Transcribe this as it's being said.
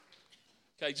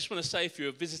Okay, just want to say if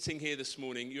you're visiting here this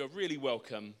morning, you're really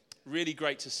welcome. Really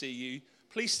great to see you.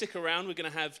 Please stick around. We're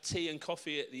going to have tea and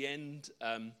coffee at the end.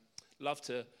 Love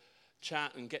to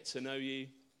chat and get to know you.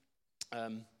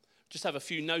 Just have a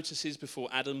few notices before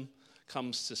Adam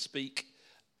comes to speak.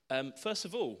 First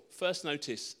of all, first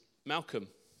notice, Malcolm.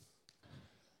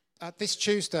 This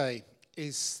Tuesday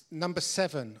is number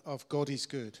 7 of God is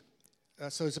Good.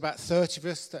 So there's about 30 of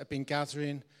us that have been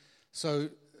gathering. So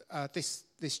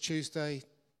this Tuesday,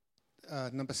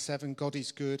 number 7, God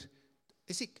is Good.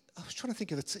 Is it? I was trying to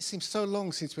think of it. It seems so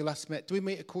long since we last met. Do we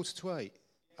meet at 7:45?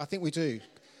 I think we do.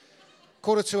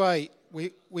 7:45,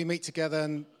 we meet together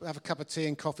and have a cup of tea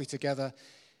and coffee together.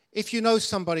 If you know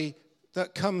somebody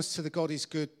that comes to the God is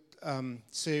Good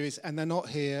series and they're not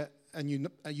here and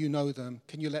you know them,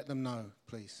 can you let them know,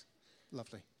 please?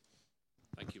 Lovely.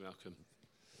 Thank you, Malcolm.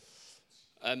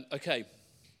 Okay,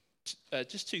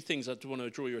 just 2 things I want to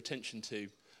draw your attention to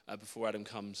before Adam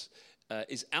comes,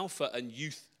 is Alpha and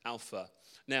Youth Alpha.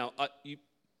 Now, you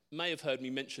may have heard me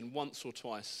mention once or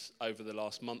twice over the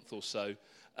last month or so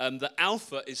that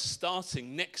Alpha is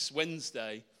starting next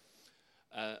Wednesday,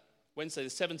 Wednesday the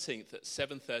 17th at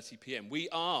 7:30 p.m. We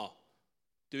are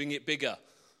doing it bigger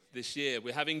this year.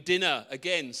 We're having dinner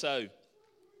again, so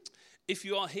if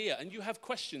you are here and you have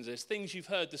questions, there's things you've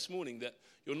heard this morning that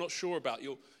you're not sure about,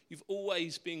 you've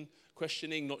always been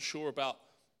questioning, not sure about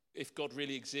if God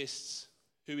really exists,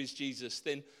 who is Jesus,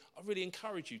 then I really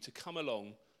encourage you to come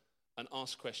along and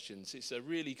ask questions. It's a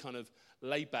really kind of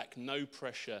laid-back,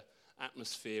 no-pressure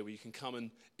atmosphere where you can come and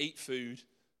eat food,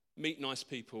 meet nice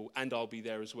people, and I'll be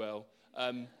there as well.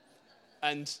 And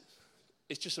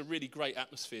it's just a really great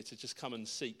atmosphere to just come and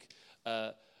seek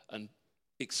and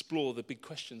explore the big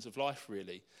questions of life,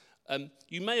 really.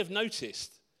 You may have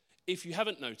noticed, if you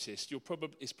haven't noticed,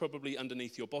 it's probably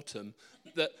underneath your bottom,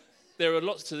 that there are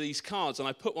lots of these cards, and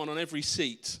I put one on every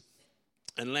seat,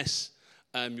 unless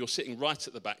you're sitting right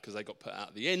at the back because they got put out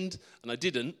at the end, and I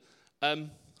didn't.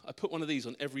 I put one of these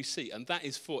on every seat, and that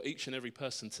is for each and every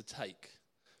person to take,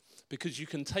 because you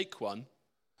can take one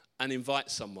and invite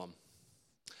someone.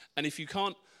 And if you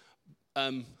can't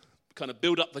kind of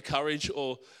build up the courage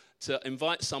or to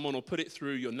invite someone or put it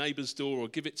through your neighbour's door or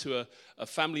give it to a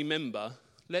family member,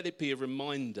 let it be a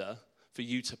reminder for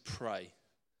you to pray.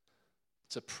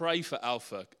 To pray for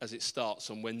Alpha as it starts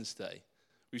on Wednesday.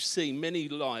 We've seen many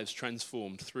lives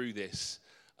transformed through this.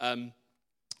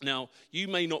 Now, you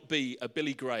may not be a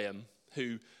Billy Graham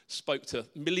who spoke to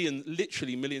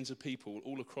literally millions of people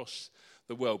all across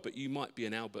the world, but you might be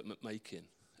an Albert McMakin.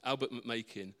 Albert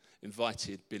McMakin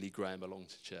invited Billy Graham along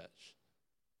to church.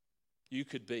 You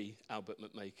could be Albert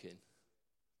McMakin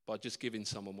by just giving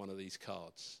someone one of these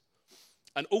cards.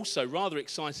 And also, rather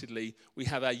excitedly, we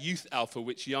have our Youth Alpha,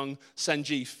 which young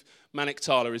Sanjeev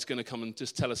Manik-Tala is going to come and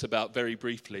just tell us about very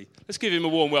briefly. Let's give him a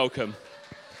warm welcome.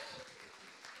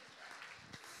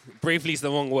 Briefly is the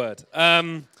wrong word.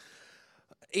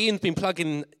 Ian's been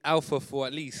plugging Alpha for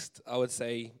at least, I would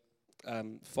say,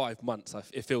 5 months.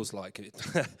 It feels like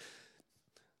it.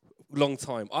 Long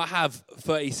time. I have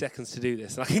 30 seconds to do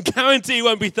this, and I can guarantee it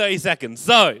won't be 30 seconds.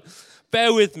 So,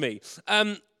 bear with me.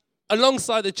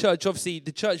 Alongside the church, obviously,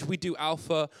 the church, we do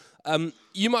Alpha.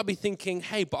 You might be thinking,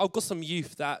 hey, but I've got some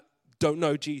youth that don't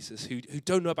know Jesus, who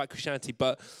don't know about Christianity,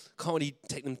 but can't really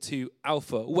take them to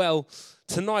Alpha. Well,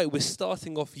 tonight we're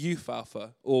starting off Youth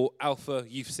Alpha, or Alpha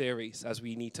Youth Series, as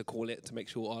we need to call it, to make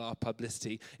sure all our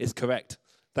publicity is correct.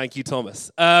 Thank you, Thomas.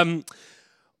 The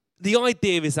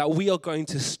idea is that we are going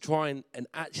to try and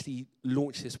actually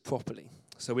launch this properly.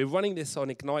 So we're running this on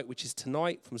Ignite, which is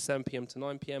tonight from 7 p.m. to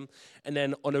 9 p.m. And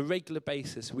then on a regular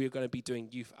basis, we're going to be doing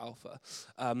Youth Alpha,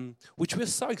 which we're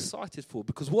so excited for,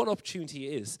 because what an opportunity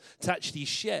it is to actually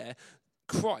share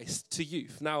Christ to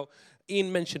youth. Now,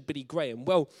 Ian mentioned Billy Graham.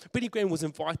 Well, Billy Graham was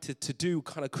invited to do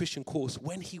kind of Christian course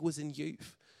when he was in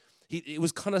youth. It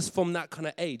was kind of from that kind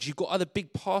of age. You've got other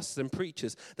big pastors and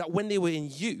preachers that when they were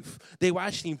in youth, they were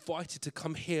actually invited to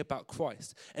come hear about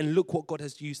Christ and look what God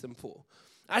has used them for.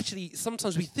 Actually,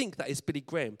 sometimes we think that it's Billy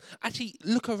Graham. Actually,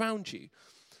 look around you.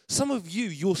 Some of you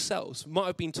yourselves might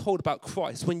have been told about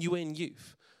Christ when you were in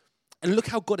youth. And look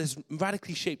how God has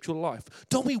radically shaped your life.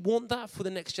 Don't we want that for the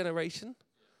next generation?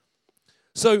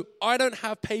 So I don't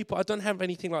have paper, I don't have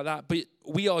anything like that, but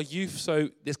we are youth, so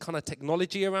there's kind of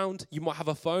technology around. You might have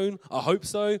a phone, I hope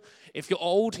so. If you're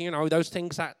old, those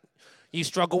things that you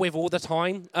struggle with all the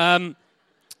time.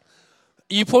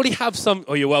 You probably have some,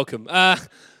 you're welcome.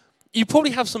 You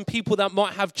probably have some people that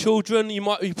might have children, you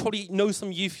probably know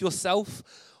some youth yourself.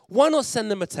 Why not send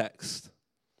them a text?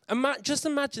 Just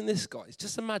imagine this, guys,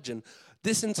 just imagine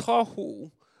this entire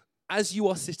hall, as you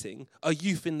are sitting, a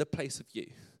youth in the place of you.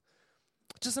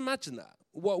 Just imagine that.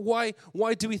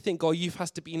 Why do we think our youth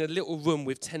has to be in a little room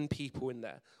with 10 people in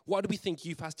there? Why do we think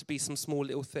youth has to be some small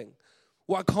little thing?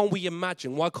 Why can't we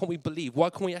imagine? Why can't we believe? Why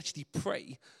can't we actually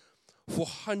pray for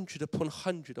 100 upon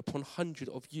 100 upon 100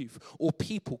 of youth or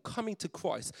people coming to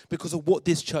Christ because of what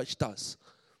this church does?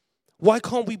 Why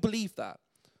can't we believe that?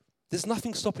 There's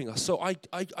nothing stopping us. So I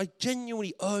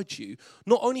genuinely urge you,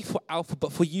 not only for Alpha,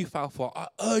 but for Youth Alpha, I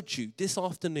urge you this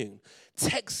afternoon,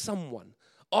 text someone,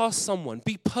 ask someone,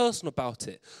 be personal about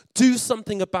it, do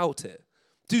something about it.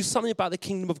 Do something about the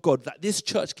kingdom of God that this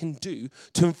church can do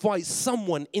to invite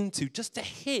someone into just to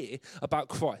hear about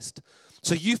Christ.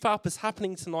 So Youth Alpha is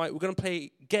happening tonight. We're going to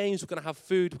play games. We're going to have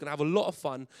food. We're going to have a lot of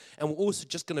fun. And we're also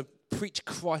just going to preach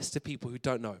Christ to people who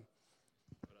don't know him.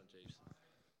 Well done, Jeeves.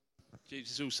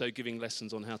 Jeeves is also giving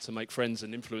lessons on how to make friends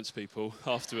and influence people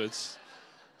afterwards.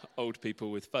 Old people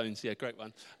with phones. Yeah, great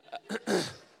one.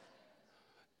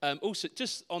 Also,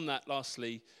 just on that,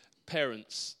 lastly,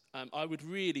 parents, I would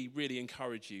really, really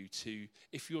encourage you to,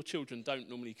 if your children don't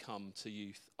normally come to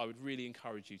youth, I would really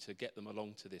encourage you to get them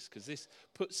along to this, because this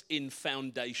puts in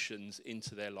foundations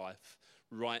into their life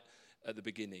right at the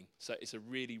beginning. So it's a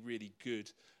really, really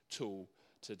good tool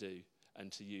to do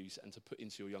and to use and to put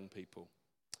into your young people.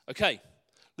 Okay,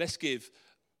 let's give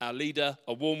our leader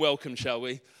a warm welcome, shall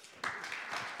we?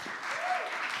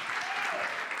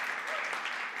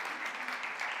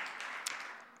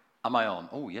 Am I on?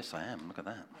 Oh, yes, I am. Look at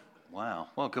that. Wow.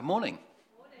 Well, good morning.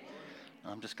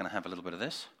 I'm just going to have a little bit of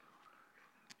this.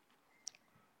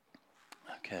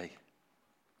 Okay.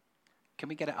 Can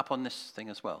we get it up on this thing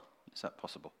as well? Is that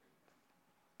possible?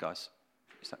 Guys,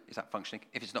 is that functioning?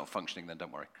 If it's not functioning, then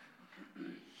don't worry.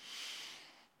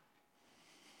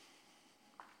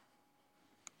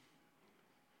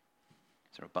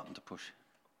 Is there a button to push?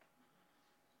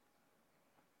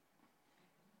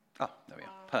 Oh, there we are.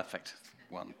 Perfect.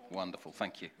 Wonderful.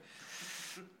 Thank you.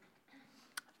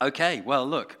 Okay, well,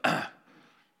 look.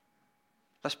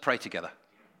 Let's pray together.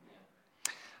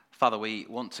 Father, we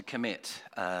want to commit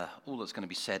all that's going to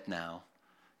be said now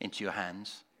into your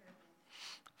hands.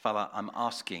 Father, I'm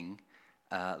asking,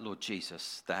 Lord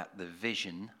Jesus, that the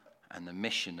vision and the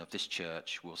mission of this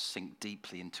church will sink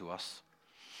deeply into us.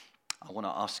 I want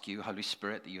to ask you, Holy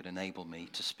Spirit, that you'd enable me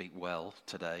to speak well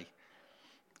today.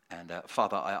 And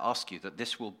Father, I ask you that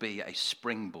this will be a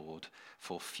springboard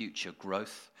for future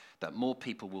growth, that more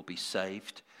people will be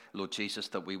saved. Lord Jesus,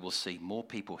 that we will see more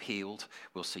people healed,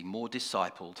 we'll see more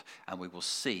discipled, and we will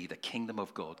see the kingdom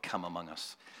of God come among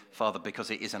us. Father, because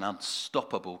it is an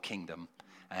unstoppable kingdom.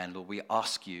 And Lord, we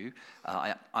ask you,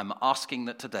 I'm asking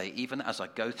that today, even as I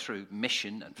go through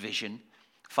mission and vision,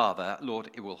 Father, Lord,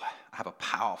 it will have a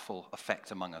powerful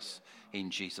effect among us in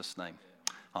Jesus' name.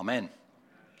 Amen.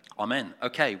 Amen.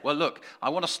 Okay, well, look, I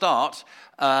want to start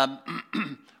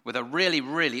with a really,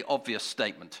 really obvious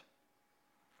statement.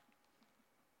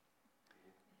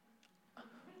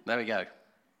 There we go.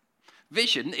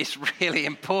 Vision is really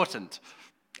important.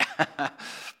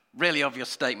 Really obvious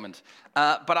statement.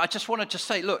 But I just want to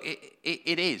say, look,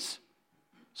 it is.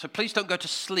 So please don't go to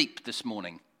sleep this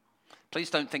morning. Please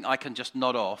don't think I can just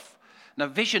nod off. Now,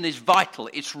 vision is vital.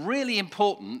 It's really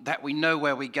important that we know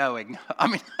where we're going. I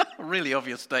mean, really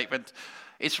obvious statement.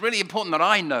 It's really important that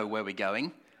I know where we're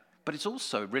going, but it's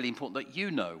also really important that you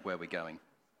know where we're going.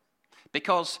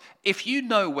 Because if you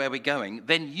know where we're going,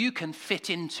 then you can fit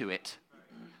into it.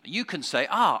 You can say,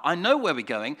 I know where we're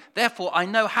going, therefore I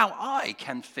know how I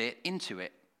can fit into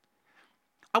it.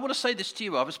 I want to say this to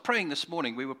you. I was praying this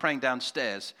morning. We were praying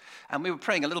downstairs, and we were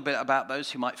praying a little bit about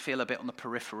those who might feel a bit on the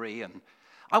periphery. And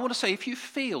I want to say, if you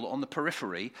feel on the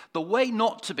periphery, the way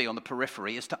not to be on the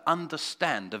periphery is to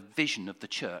understand the vision of the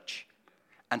church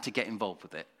and to get involved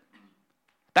with it.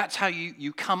 That's how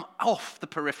you come off the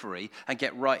periphery and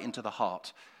get right into the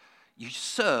heart. You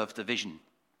serve the vision.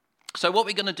 So what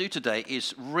we're going to do today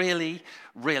is really,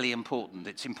 really important.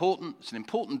 It's important. It's an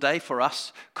important day for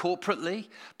us corporately,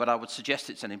 but I would suggest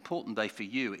it's an important day for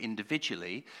you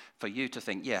individually, for you to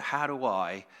think, how do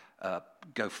I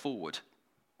go forward?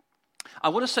 I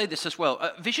want to say this as well.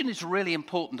 Vision is really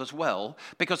important as well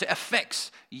because it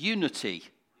affects unity.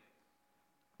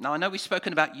 Now, I know we've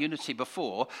spoken about unity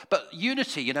before, but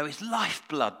unity, is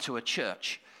lifeblood to a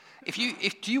church.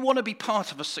 Do you want to be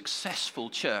part of a successful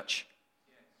church?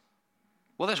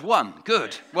 Well, there's one.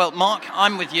 Good. Well, Mark,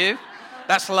 I'm with you.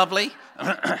 That's lovely.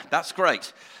 That's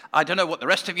great. I don't know what the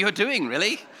rest of you are doing,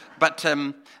 really, but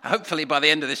hopefully by the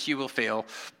end of this you will feel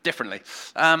differently.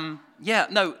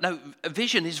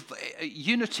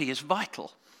 Unity is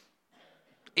vital.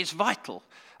 It's vital.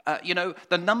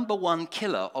 The number one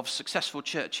killer of successful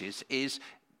churches is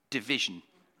division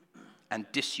and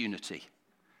disunity.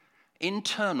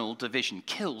 internal division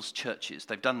kills churches.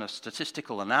 They've done a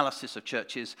statistical analysis of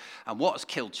churches, and what has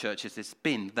killed churches has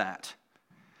been that.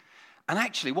 And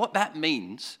actually, what that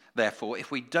means, therefore,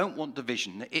 if we don't want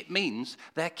division, it means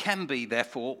there can be,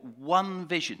 therefore, one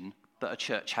vision that a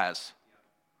church has,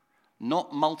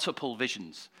 not multiple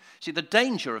visions. See, the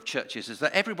danger of churches is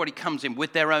that everybody comes in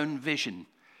with their own vision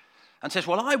and says,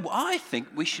 well, I think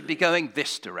we should be going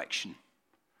this direction.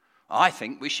 I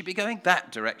think we should be going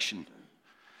that direction.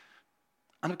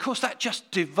 And of course, that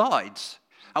just divides.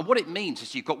 And what it means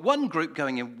is you've got one group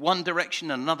going in one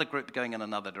direction and another group going in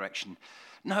another direction.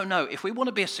 No, if we want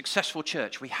to be a successful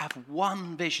church, we have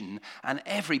one vision and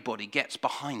everybody gets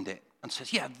behind it and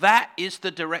says, yeah, that is the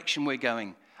direction we're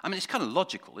going. I mean, it's kind of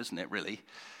logical, isn't it, really?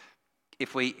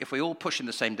 If we all push in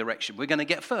the same direction, we're going to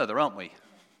get further, aren't we?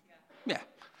 Yeah.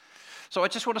 So I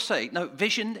just want to say, no,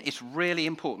 vision is really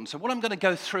important. So what I'm going to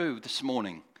go through this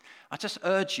morning, I just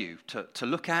urge you to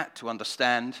look at, to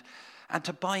understand, and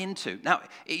to buy into. Now,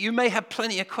 you may have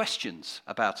plenty of questions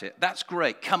about it. That's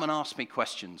great. Come and ask me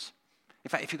questions. In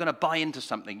fact, if you're going to buy into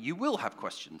something, you will have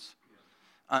questions.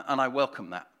 And I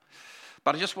welcome that.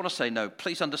 But I just want to say, no,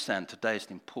 please understand, today is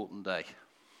an important day.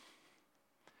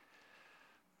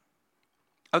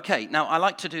 Okay, now I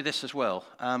like to do this as well.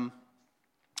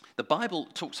 The Bible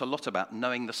talks a lot about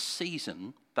knowing the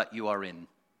season that you are in.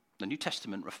 The New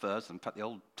Testament refers, in fact the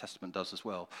Old Testament does as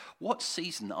well. What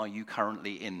season are you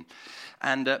currently in?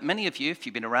 And many of you, if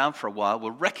you've been around for a while,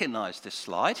 will recognize this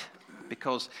slide,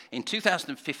 because in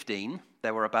 2015,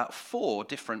 there were about 4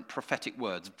 different prophetic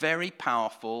words, very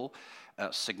powerful,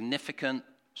 significant,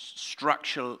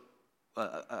 structural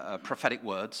prophetic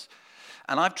words.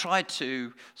 And I've tried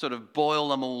to sort of boil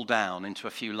them all down into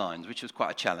a few lines, which was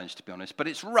quite a challenge, to be honest. But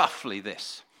it's roughly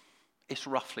this. It's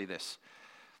roughly this.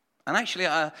 And actually,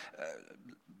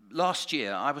 last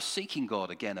year, I was seeking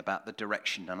God again about the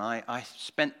direction. And I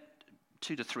spent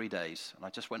 2 to 3 days. And I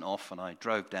just went off and I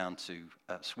drove down to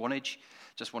Swanage.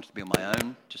 Just wanted to be on my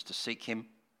own, just to seek him.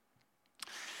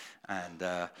 And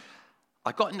I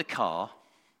got in the car.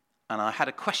 And I had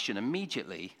a question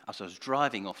immediately as I was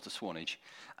driving off to Swanage,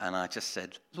 and I just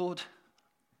said, Lord,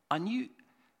 I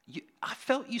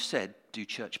felt you said do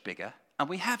church bigger, and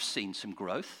we have seen some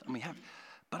growth,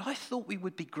 but I thought we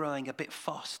would be growing a bit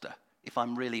faster, if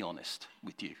I'm really honest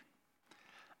with you.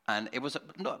 And was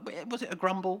it a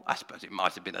grumble? I suppose it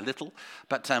might have been a little,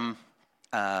 but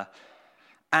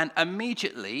and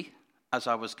immediately as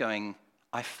I was going,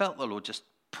 I felt the Lord just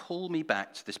pull me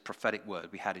back to this prophetic word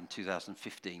we had in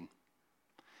 2015.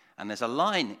 And there's a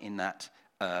line in that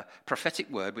prophetic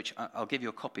word, which I'll give you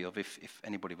a copy of if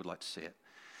anybody would like to see it,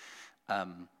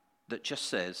 that just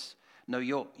says, no,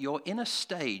 you're in a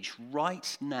stage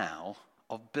right now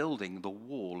of building the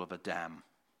wall of a dam.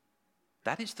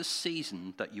 That is the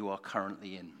season that you are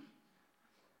currently in.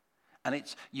 And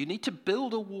you need to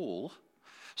build a wall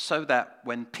so that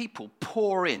when people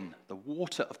pour in, the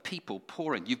water of people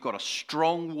pour in, you've got a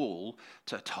strong wall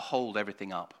to hold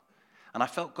everything up. And I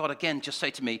felt God again just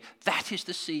say to me, that is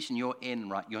the season you're in,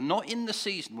 right? You're not in the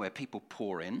season where people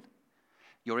pour in.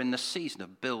 You're in the season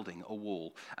of building a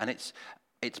wall. And it's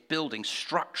building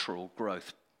structural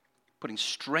growth, putting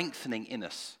strengthening in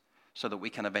us so that we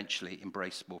can eventually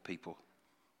embrace more people.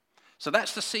 So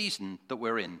that's the season that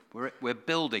we're in. We're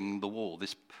building the wall.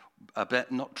 This a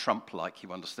bit not Trump-like,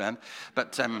 you understand,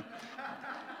 but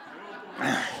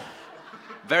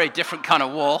very different kind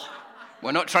of wall.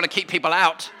 We're not trying to keep people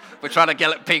out. We're trying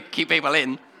to keep people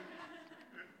in.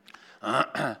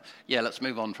 Yeah, let's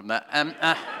move on from that.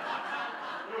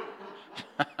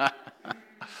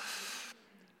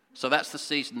 So that's the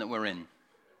season that we're in.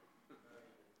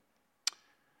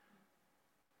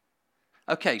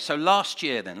 Okay, so last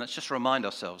year then, let's just remind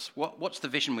ourselves, what's the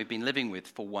vision we've been living with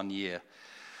for 1 year?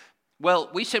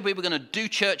 Well, we said we were going to do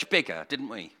church bigger, didn't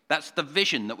we? That's the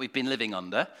vision that we've been living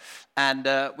under. And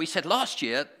we said last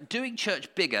year, doing church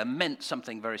bigger meant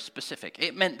something very specific.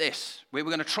 It meant this. We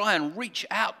were going to try and reach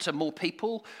out to more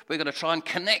people. We were going to try and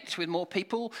connect with more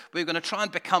people. We were going to try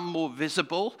and become more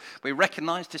visible. We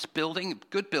recognized this building,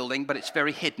 good building, but it's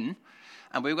very hidden.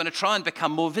 And we were going to try and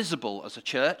become more visible as a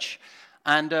church.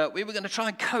 And we were going to try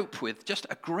and cope with just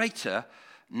a greater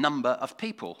number of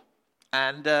people.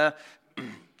 And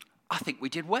I think we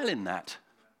did well in that.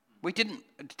 We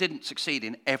didn't succeed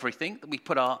in everything that we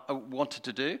wanted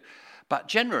to do, but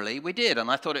generally we did. And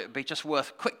I thought it would be just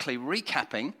worth quickly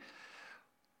recapping.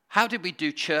 How did we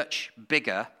do church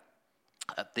bigger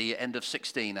at the end of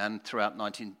 16 and throughout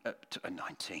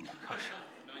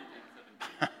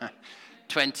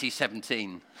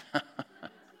 2017?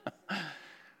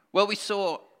 Well, we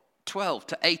saw 12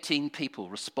 to 18 people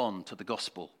respond to the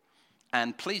gospel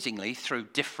and pleasingly through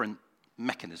different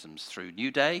mechanisms. Through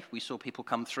New Day, we saw people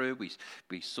come through.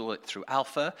 We saw it through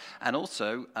Alpha. And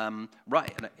also,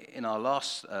 right in our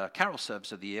last carol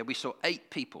service of the year, we saw 8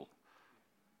 people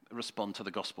respond to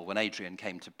the gospel when Adrian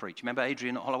came to preach. Remember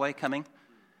Adrian Holloway coming?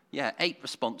 Yeah, 8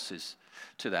 responses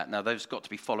to that. Now, those got to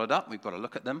be followed up. We've got to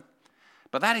look at them.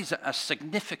 But that is a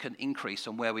significant increase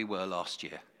on where we were last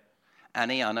year.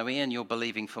 And I know, Ian, you're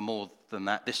believing for more than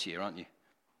that this year, aren't you?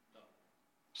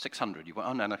 600.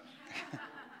 Oh, no.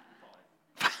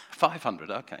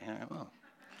 500, okay. Well.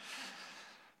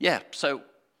 Yeah, so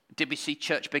did we see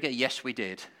church bigger? Yes, we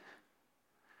did.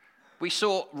 We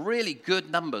saw really good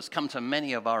numbers come to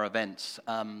many of our events.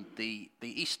 The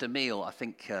Easter meal, I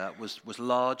think, was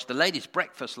large. The ladies'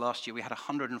 breakfast last year, we had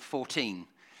 114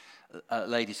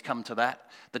 ladies come to that.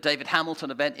 The David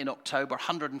Hamilton event in October,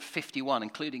 151,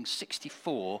 including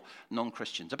 64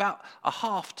 non-Christians. About a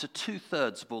half to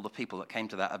 2/3 of all the people that came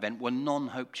to that event were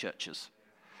non-Hope churches.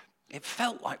 It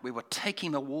felt like we were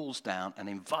taking the walls down and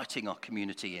inviting our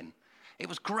community in. It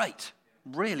was great.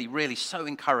 Really, really so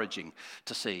encouraging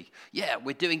to see. Yeah,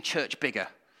 we're doing church bigger.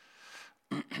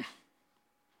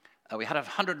 We had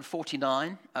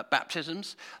 149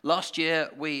 baptisms. Last year,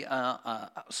 we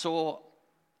saw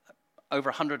over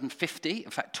 150, in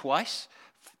fact, twice.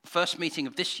 First meeting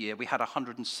of this year, we had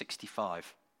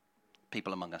 165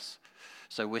 people among us.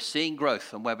 So we're seeing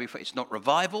growth, and it's not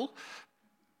revival.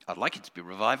 I'd like it to be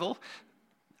revival,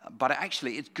 but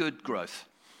actually it's good growth.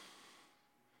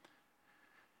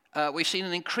 We've seen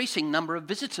an increasing number of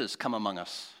visitors come among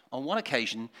us.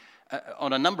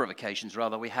 On a number of occasions,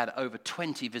 we had over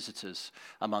 20 visitors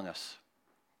among us.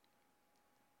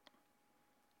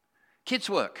 Kids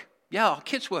work. Yeah, our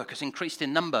kids work has increased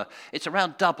in number. It's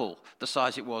around double the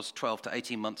size it was 12 to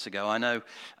 18 months ago. I know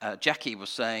Jackie was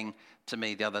saying to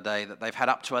me the other day that they've had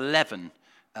up to 11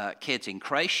 kids in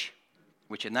creche,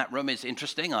 which in that room is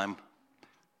interesting. I'm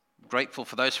grateful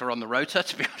for those who are on the rota,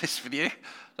 to be honest with you.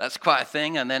 That's quite a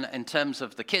thing. And then in terms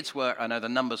of the kids' work, I know the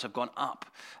numbers have gone up.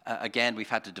 Again, we've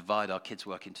had to divide our kids'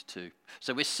 work into 2.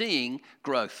 So we're seeing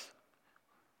growth.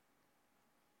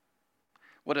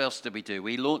 What else did we do?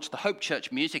 We launched the Hope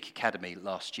Church Music Academy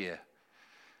last year.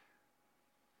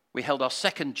 We held our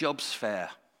second jobs fair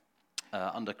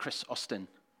under Chris Austin.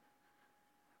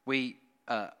 We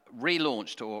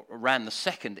relaunched or ran the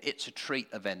second It's a Treat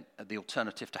event, the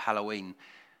alternative to Halloween.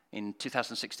 In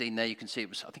 2016, there you can see I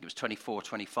think it was 24,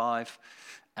 25,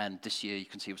 and this year you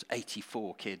can see it was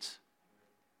 84 kids.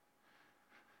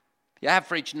 The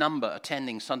average number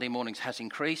attending Sunday mornings has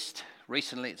increased.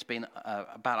 Recently, it's been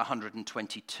about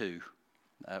 122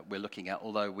 we're looking at,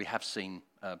 although we have seen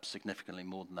significantly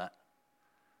more than that.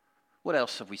 What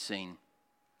else have we seen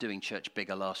doing church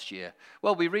bigger last year?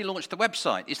 Well, we relaunched the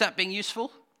website. Is that being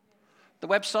useful? The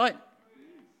website?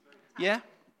 Yeah?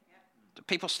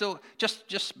 People still, just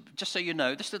so you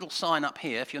know, this little sign up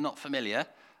here, if you're not familiar,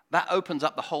 that opens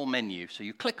up the whole menu. So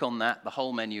you click on that, the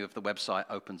whole menu of the website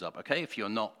opens up, okay? If you're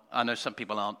not, I know some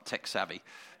people aren't tech savvy.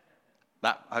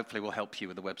 That hopefully will help you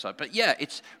with the website. But yeah,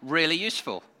 it's really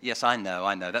useful. Yes, I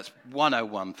know. That's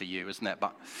 101 for you, isn't it?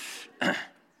 But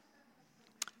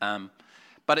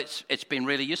it's been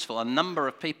really useful. A number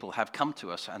of people have come to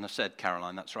us and have said,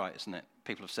 Caroline, that's right, isn't it?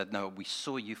 People have said, no, we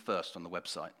saw you first on the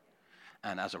website.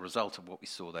 And as a result of what we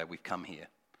saw there, we've come here.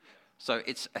 So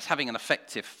it's having an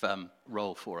effective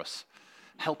role for us,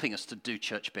 helping us to do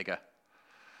church bigger.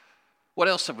 What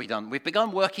else have we done? We've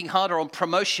begun working harder on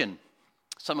promotion.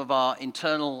 Some of our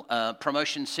internal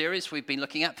promotion series we've been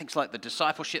looking at, things like the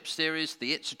discipleship series,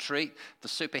 the It's a Treat, the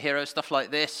superhero, stuff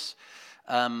like this.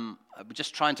 We're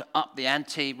just trying to up the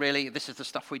ante, really. This is the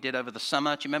stuff we did over the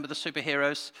summer. Do you remember the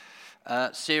superheroes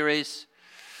series?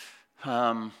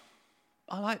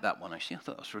 I like that one, actually. I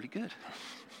thought that was really good.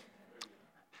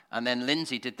 And then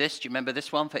Lindsay did this. Do you remember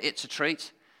this one for It's a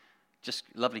Treat? Just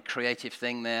lovely creative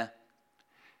thing there.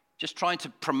 Just trying to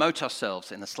promote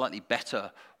ourselves in a slightly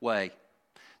better way.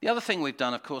 The other thing we've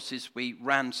done, of course, is we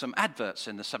ran some adverts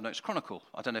in the Seven Oaks Chronicle.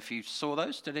 I don't know if you saw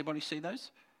those. Did anybody see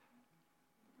those?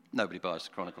 Nobody buys the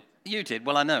Chronicle. You did?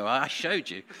 Well, I know. I showed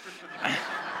you.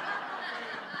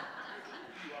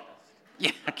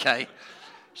 Yeah, okay.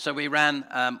 So we ran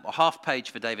a half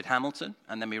page for David Hamilton,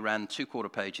 and then we ran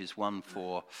 2/4 pages, one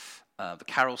for the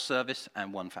carol service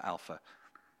and one for Alpha.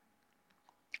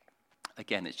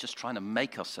 Again, it's just trying to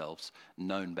make ourselves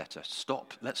known better.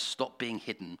 Let's stop being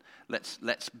hidden.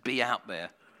 Let's be out there.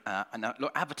 And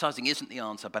look, advertising isn't the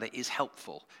answer, but it is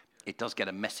helpful. It does get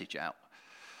a message out.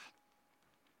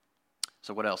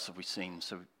 So what else have we seen?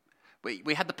 So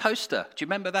we had the poster. Do you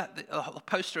remember that, the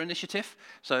poster initiative?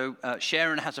 So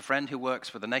Sharon has a friend who works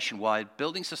for the Nationwide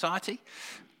Building Society,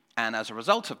 And as a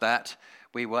result of that,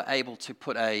 we were able to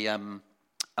put a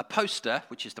poster,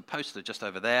 which is the poster just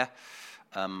over there.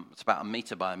 It's about 1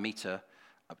 meter by 1 meter,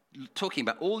 talking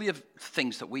about all the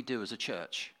things that we do as a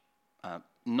church.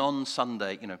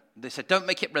 Non-Sunday, they said, don't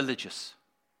make it religious.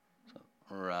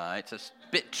 Right, it's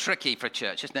a bit tricky for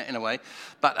church, isn't it, in a way?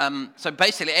 But so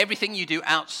basically, everything you do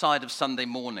outside of Sunday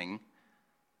morning,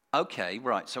 okay,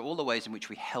 right, so all the ways in which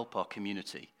we help our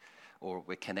community, or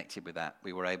we're connected with that,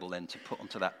 we were able then to put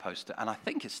onto that poster. And I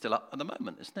think it's still up at the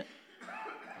moment, isn't it?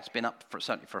 It's been up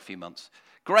certainly for a few months.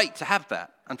 Great to have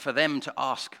that, and for them to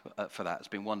ask for that has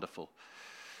been wonderful.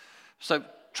 So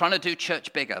trying to do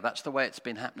church bigger, that's the way it's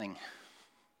been happening.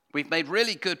 We've made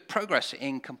really good progress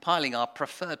in compiling our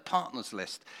preferred partners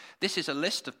list. This is a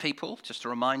list of people, just to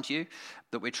remind you,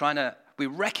 that we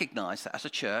recognize that as a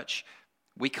church,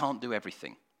 we can't do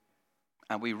everything.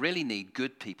 And we really need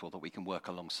good people that we can work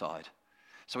alongside.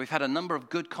 So we've had a number of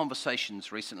good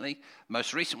conversations recently.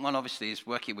 Most recent one, obviously, is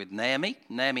working with Naomi.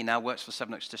 Naomi now works for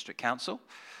Sevenoaks District Council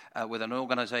with an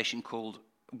organization called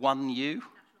One U.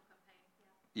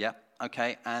 Yeah,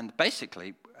 okay. And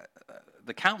basically,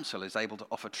 the council is able to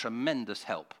offer tremendous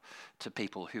help to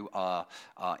people who are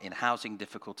in housing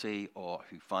difficulty or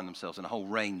who find themselves in a whole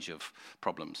range of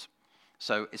problems.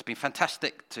 So it's been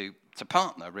fantastic to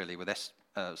partner, really, with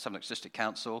Sevenoaks District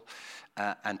Council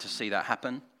and to see that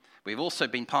happen. We've also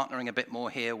been partnering a bit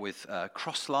more here with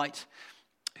Crosslight,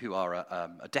 who are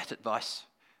a debt advice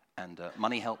and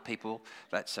money help people.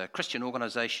 That's a Christian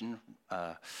organization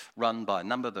run by a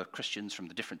number of the Christians from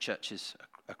the different churches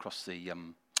across the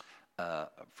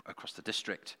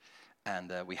district.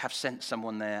 And we have sent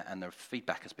someone there, and their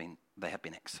feedback they have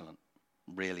been excellent,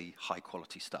 really high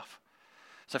quality stuff.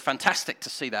 So fantastic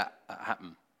to see that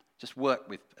happen. Just work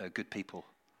with good people.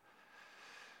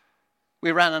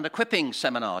 We ran an equipping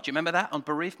seminar. Do you remember that, on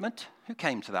bereavement? Who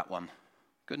came to that one?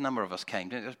 Good number of us came.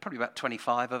 There was probably about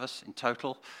 25 of us in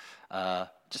total,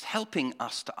 just helping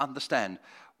us to understand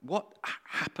what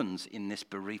happens in this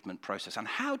bereavement process and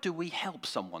how do we help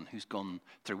someone who's gone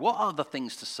through. What are the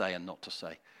things to say and not to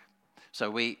say? So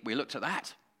we looked at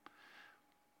that.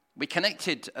 We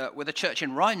connected with a church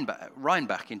in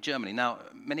Rheinbach in Germany. Now,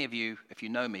 many of you, if you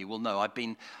know me, will know I've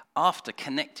been after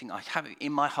connecting. I have it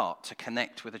in my heart to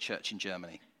connect with a church in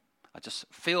Germany. I just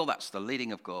feel that's the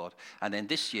leading of God. And then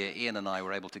this year, Ian and I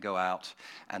were able to go out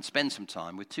and spend some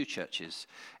time with 2 churches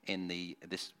in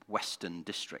this western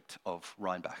district of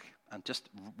Rheinbach. And just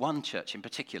one church in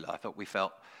particular, I thought we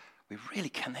really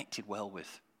connected well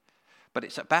with. But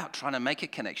it's about trying to make a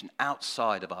connection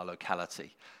outside of our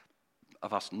locality,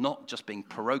 of us not just being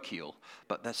parochial,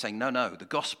 but they're saying, no, the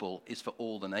gospel is for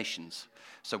all the nations.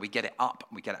 So we get it up,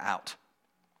 we get it out.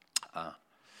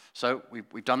 So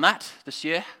we've done that this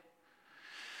year.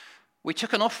 We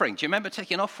took an offering. Do you remember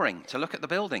taking an offering to look at the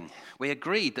building? We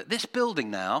agreed that this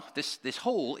building now, this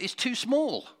hall, is too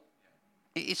small.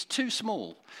 It is too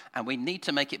small, and we need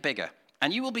to make it bigger.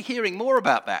 And you will be hearing more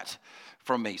about that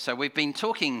from me. So we've been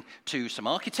talking to some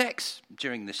architects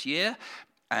during this year,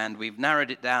 and we've narrowed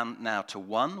it down now to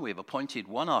one. We've appointed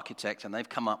one architect, and they've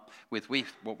come up with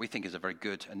what we think is a very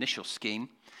good initial scheme.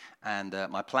 And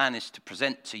my plan is to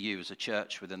present to you as a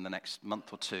church within the next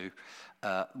month or two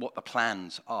what the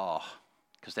plans are,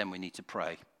 because then we need to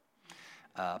pray.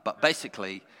 But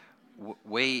basically,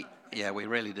 we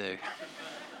really do.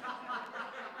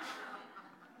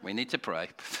 We need to pray.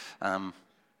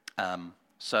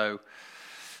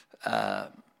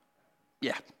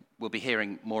 We'll be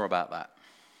hearing more about that.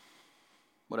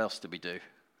 What else did we do?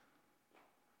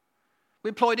 We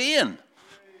employed Ian.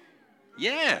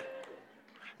 Yeah,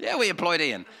 we employed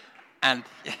Ian. And,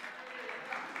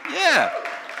 yeah.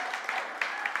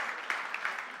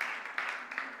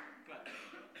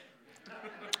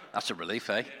 That's a relief,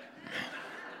 eh?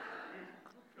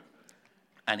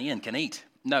 And Ian can eat.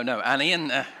 No, and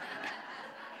Ian...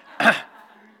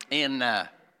 Ian,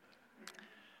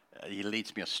 he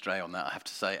leads me astray on that, I have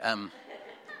to say. And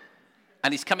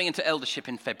he's coming into eldership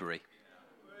in February.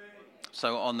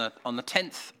 So on the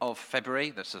 10th of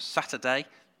February, that's a Saturday.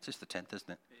 It's just the 10th, isn't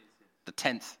it? The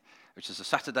 10th, which is a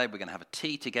Saturday. We're going to have a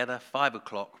tea together, 5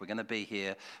 o'clock. We're going to be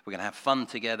here. We're going to have fun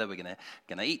together. We're going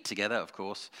to eat together, of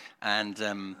course. And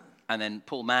then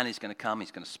Paul Mann is going to come.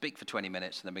 He's going to speak for 20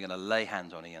 minutes, and then we're going to lay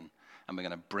hands on Ian, and we're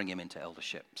going to bring him into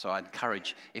eldership. So I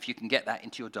encourage, if you can get that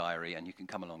into your diary and you can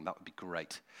come along, that would be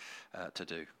great to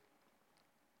do.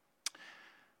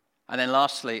 And then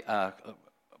lastly,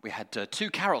 we had 2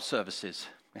 carol services.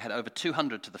 We had over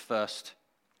 200 to the first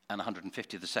and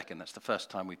 150 to the second. That's the first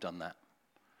time we've done that.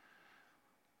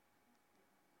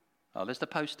 Oh, there's the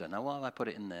poster. Now, why have I put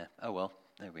it in there? Oh, well,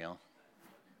 there we are.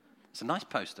 It's a nice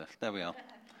poster. There we are.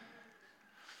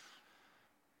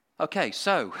 Okay,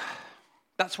 so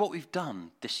that's what we've done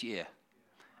this year.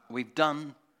 We've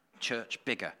done church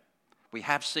bigger. We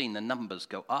have seen the numbers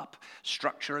go up.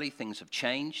 Structurally, things have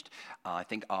changed. I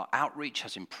think our outreach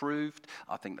has improved.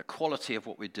 I think the quality of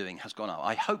what we're doing has gone up.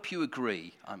 I hope you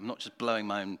agree. I'm not just blowing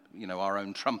my own, our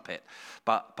own trumpet.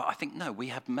 But I think, no, we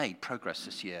have made progress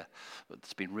this year.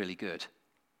 It's been really good.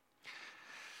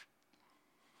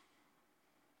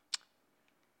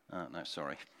 No,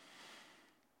 sorry.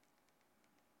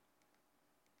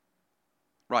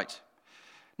 Right.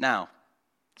 Now,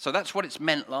 so that's what it's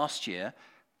meant last year.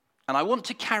 And I want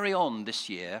to carry on this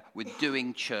year with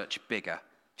doing church bigger.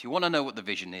 If you want to know what the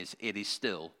vision is, it is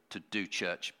still to do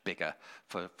church bigger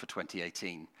for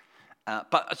 2018.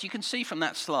 But as you can see from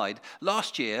that slide,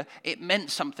 last year it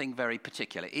meant something very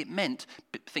particular. It meant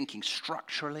thinking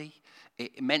structurally.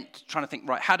 It meant trying to think,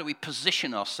 right, how do we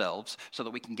position ourselves so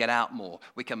that we can get out more?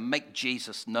 We can make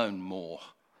Jesus known more.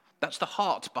 That's the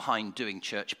heart behind doing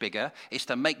church bigger, is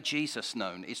to make Jesus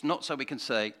known. It's not so we can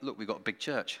say, look, we've got a big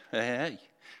church. Hey.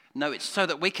 No, it's so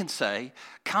that we can say,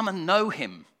 come and know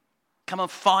him. Come and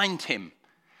find him.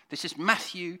 This is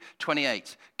Matthew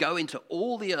 28. Go into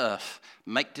all the earth,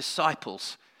 make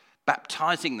disciples,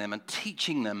 baptizing them and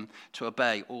teaching them to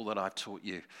obey all that I've taught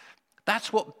you.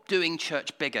 That's what doing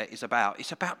church bigger is about.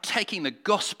 It's about taking the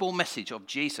gospel message of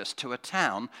Jesus to a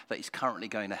town that is currently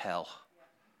going to hell.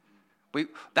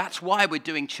 That's why we're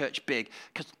doing church big,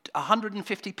 because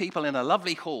 150 people in a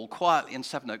lovely hall quietly in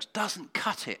Sevenoaks doesn't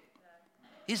cut it.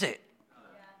 Is it?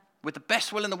 With the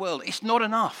best will in the world, it's not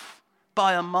enough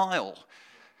by a mile.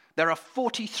 There are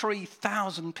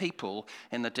 43,000 people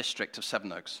in the district of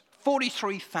Sevenoaks.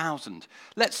 43,000.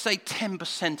 Let's say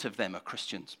 10% of them are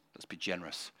Christians. Let's be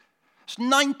generous. It's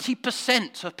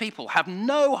 90% of people have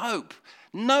no hope,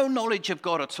 no knowledge of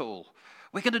God at all.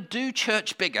 We're going to do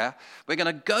church bigger. We're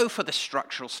going to go for the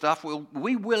structural stuff.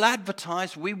 We will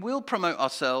advertise. We will promote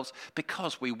ourselves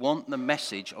because we want the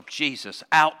message of Jesus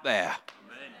out there.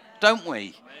 Don't we?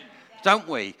 Amen. Don't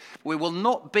we? We will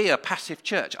not be a passive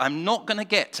church. I'm not going to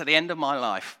get to the end of my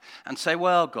life and say,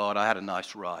 well, God, I had a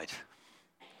nice ride.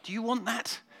 Do you want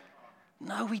that?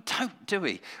 No, we don't, do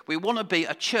we? We want to be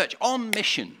a church on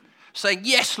mission, saying,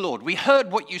 yes, Lord, we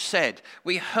heard what you said.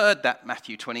 We heard that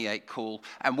Matthew 28 call,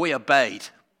 and we obeyed.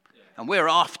 And we're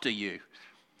after you.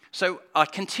 So I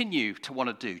continue to want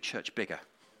to do church bigger.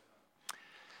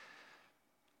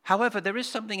 However, there is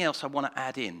something else I want to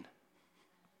add in.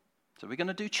 So we're going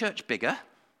to do church bigger.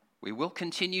 We will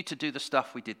continue to do the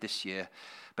stuff we did this year.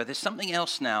 But there's something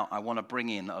else now I want to bring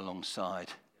in alongside.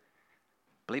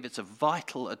 I believe it's a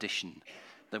vital addition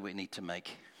that we need to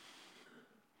make.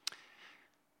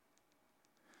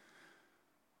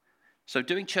 So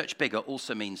doing church bigger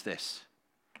also means this.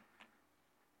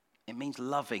 It means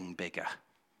loving bigger.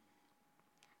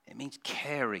 It means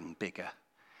caring bigger.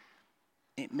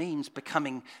 It means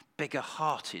becoming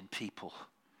bigger-hearted people.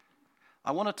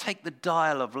 I want to take the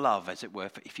dial of love, as it were,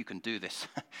 if you can do this,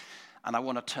 and I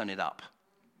want to turn it up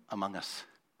among us.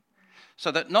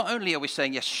 So that not only are we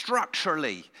saying, yes,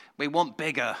 structurally, we want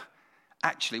bigger.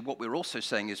 Actually, what we're also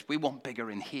saying is we want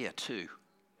bigger in here too.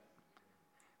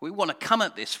 We want to come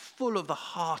at this full of the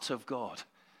heart of God,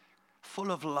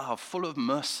 full of love, full of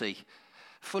mercy,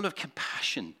 full of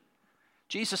compassion.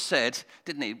 Jesus said,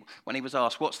 didn't he, when he was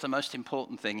asked, what's the most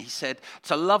important thing? He said,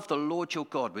 to love the Lord your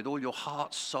God with all your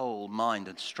heart, soul, mind,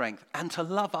 and strength, and to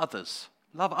love others.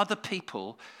 Love other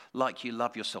people like you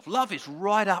love yourself. Love is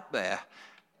right up there.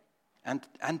 And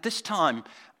this time,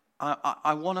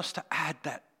 I want us to add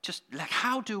that. Just like,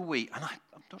 how do we, and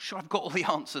I'm not sure I've got all the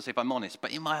answers if I'm honest,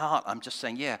 but in my heart, I'm just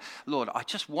saying, yeah, Lord, I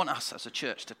just want us as a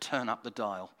church to turn up the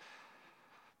dial.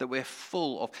 That we're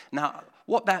full of, now,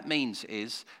 what that means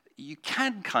is, you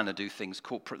can kind of do things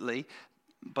corporately,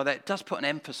 but it does put an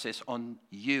emphasis on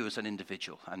you as an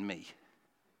individual and me.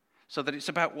 So that it's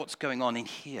about what's going on in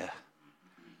here.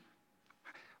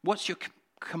 What's your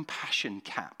compassion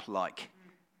cap like?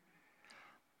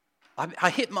 I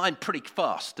hit mine pretty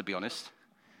fast, to be honest.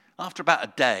 After about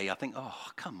a day, I think, oh,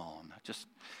 come on. I just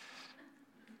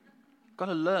got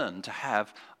to learn to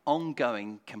have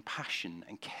ongoing compassion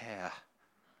and care.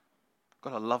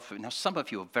 Got a love for it. Now, some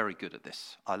of you are very good at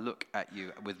this. I look at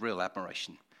you with real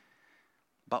admiration.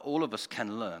 But all of us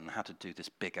can learn how to do this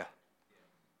bigger.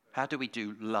 How do we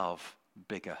do love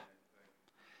bigger?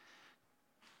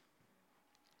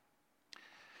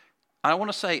 And I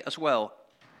want to say as well,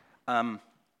 I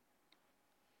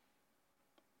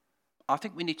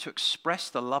think we need to express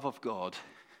the love of God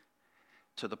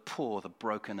to the poor, the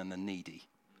broken, and the needy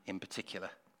in particular.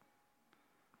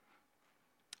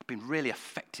 I've been really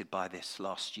affected by this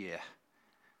last year.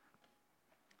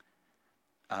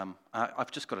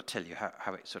 I've just got to tell you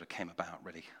how it sort of came about,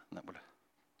 really.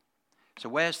 So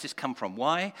where's this come from?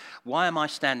 Why am I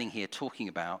standing here talking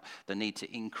about the need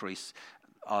to increase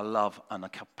our love and a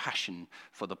compassion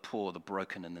for the poor, the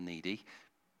broken, and the needy?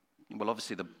 Well,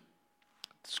 obviously the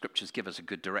scriptures give us a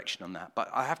good direction on that. But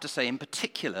I have to say, in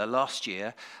particular, last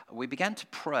year, we began to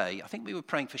pray. I think we were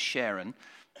praying for Sharon.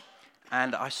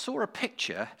 And I saw a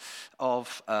picture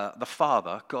of the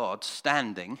Father, God,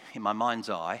 standing in my mind's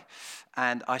eye.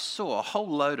 And I saw a whole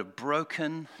load of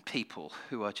broken people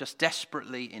who are just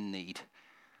desperately in need.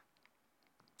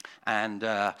 And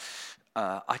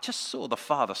I just saw the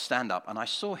Father stand up, and I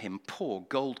saw him pour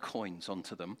gold coins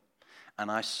onto them.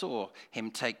 And I saw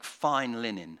him take fine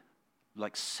linen,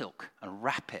 like silk, and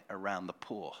wrap it around the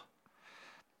poor.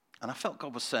 And I felt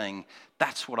God was saying,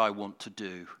 that's what I want to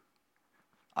do.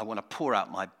 I want to pour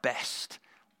out my best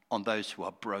on those who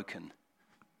are broken.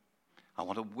 I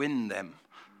want to win them.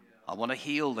 I want to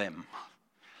heal them.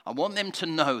 I want them to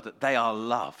know that they are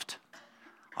loved.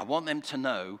 I want them to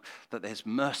know that there's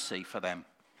mercy for them.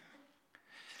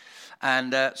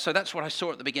 And so that's what I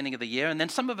saw at the beginning of the year. And then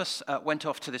some of us went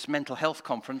off to this mental health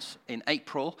conference in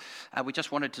April. We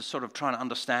just wanted to sort of try and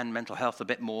understand mental health a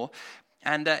bit more.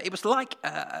 And it was like,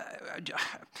 I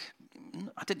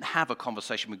didn't have a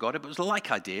conversation with God, but it was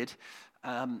like I did,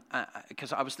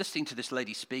 because I was listening to this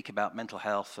lady speak about mental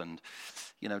health and,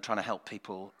 trying to help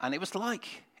people. And it's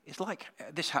like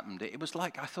this happened. It was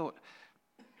like I thought,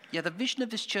 the vision of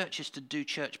this church is to do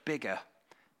church bigger.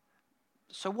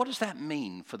 So what does that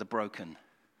mean for the broken?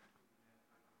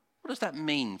 What does that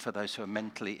mean for those who are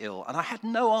mentally ill? And I had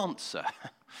no answer.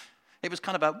 It was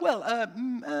kind of I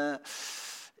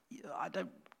don't...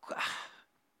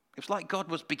 It was like God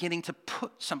was beginning to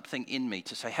put something in me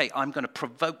to say, hey, I'm going to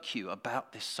provoke you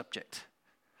about this subject.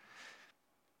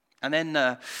 And then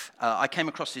I came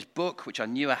across this book, which I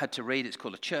knew I had to read. It's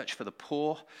called A Church for the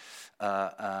Poor.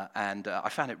 And I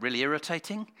found it really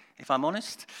irritating, if I'm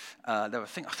honest. There were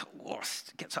things I thought,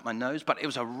 it gets up my nose. But it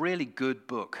was a really good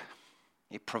book.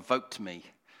 It provoked me,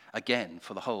 again,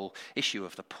 for the whole issue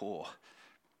of the poor.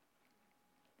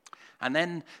 And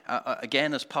then,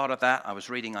 again, as part of that, I was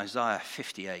reading Isaiah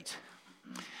 58.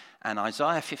 And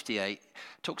Isaiah 58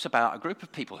 talks about a group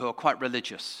of people who are quite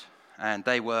religious. And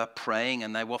they were praying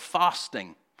and they were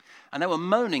fasting. And they were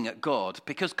moaning at God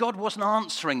because God wasn't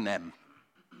answering them.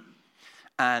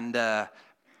 And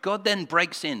God then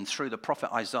breaks in through the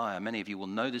prophet Isaiah. Many of you will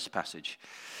know this passage.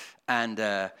 And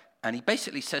he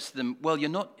basically says to them, well,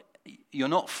 you're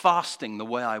not fasting the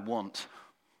way I want.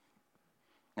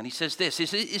 And he says this,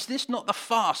 is this not the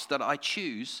fast that I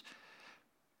choose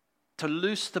to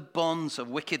loose the bonds of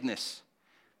wickedness?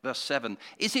 Verse 7,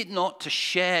 is it not to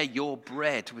share your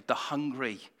bread with the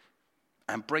hungry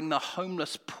and bring the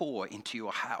homeless poor into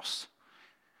your house?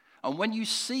 And when you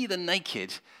see the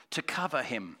naked, to cover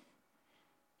him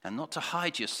and not to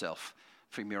hide yourself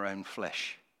from your own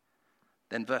flesh.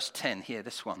 Then verse 10, here,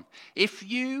 this one. If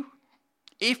you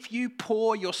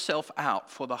pour yourself out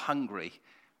for the hungry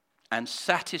and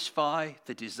satisfy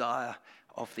the desire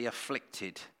of the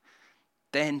afflicted,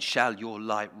 then shall your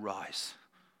light rise,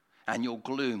 and your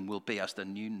gloom will be as the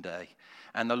noonday.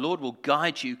 And the Lord will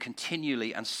guide you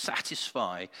continually and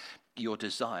satisfy your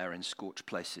desire in scorched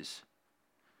places.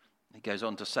 He goes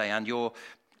on to say, and your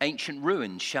ancient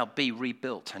ruins shall be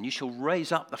rebuilt, and you shall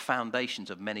raise up the foundations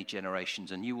of many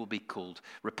generations, and you will be called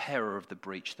repairer of the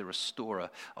breach, the restorer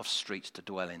of streets to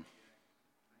dwell in.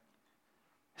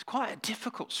 It's quite a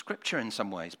difficult scripture in some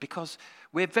ways because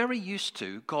we're very used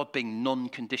to God being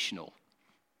non-conditional.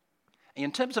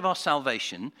 In terms of our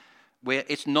salvation,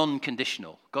 it's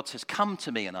non-conditional. God says, come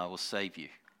to me and I will save you.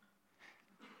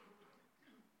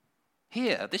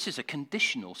 Here, this is a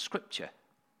conditional scripture.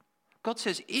 God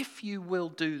says, if you will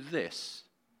do this,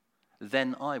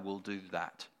 then I will do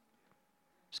that.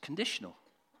 It's conditional.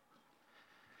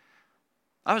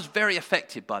 I was very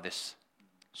affected by this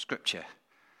scripture.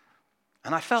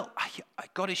 And I felt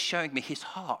God is showing me his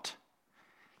heart.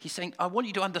 He's saying, I want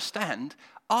you to understand,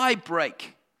 I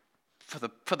break for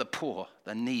the poor,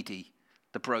 the needy,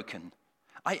 the broken.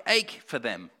 I ache for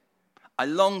them. I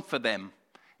long for them.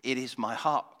 It is my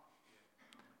heart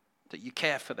that you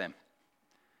care for them.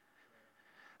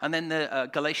 And then the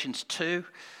Galatians 2,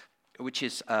 which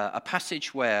is a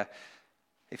passage where,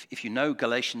 if you know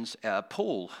Galatians,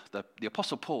 Paul, the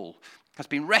Apostle Paul, has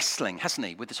been wrestling, hasn't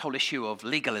he, with this whole issue of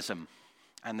legalism.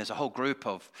 And there's a whole group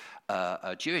of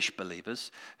Jewish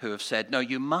believers who have said, no,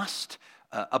 you must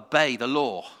obey the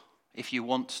law if you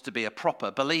want to be a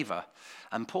proper believer.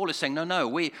 And Paul is saying, no,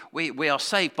 we are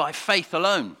saved by faith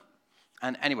alone.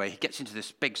 And anyway, he gets into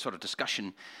this big sort of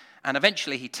discussion. And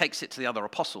eventually he takes it to the other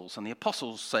apostles, and the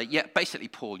apostles say, yeah, basically,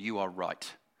 Paul, you are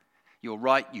right. You're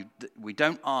right. We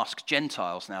don't ask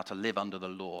Gentiles now to live under the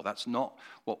law. That's not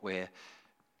what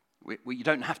you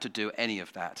don't have to do any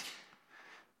of that.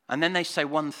 And then they say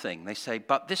one thing. They say,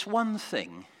 but this one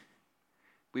thing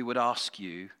we would ask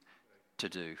you to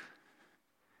do,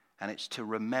 and it's to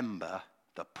remember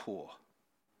the poor.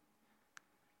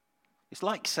 It's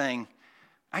like saying,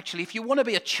 actually, if you want to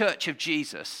be a church of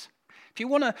Jesus, if you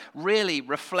want to really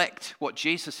reflect what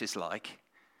Jesus is like,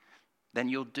 then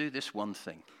you'll do this one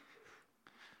thing.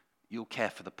 You'll care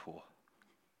for the poor.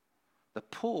 The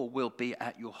poor will be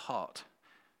at your heart.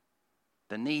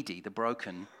 The needy, the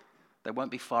broken, they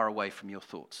won't be far away from your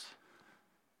thoughts.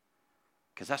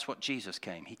 Because that's what Jesus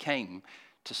came. He came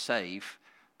to save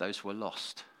those who are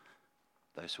lost,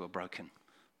 those who are broken.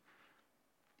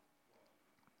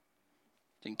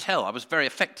 You can tell I was very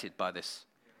affected by this.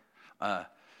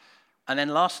 And then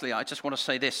lastly, I just want to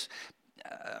say this.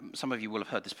 Some of you will have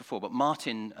heard this before, but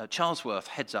Martin Charlesworth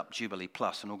heads up Jubilee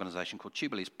Plus, an organisation called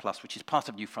Jubilee Plus, which is part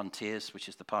of New Frontiers, which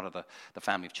is the part of the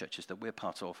family of churches that we're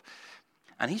part of.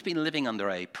 And he's been living under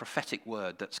a prophetic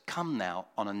word that's come now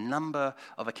on a number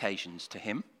of occasions to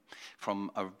him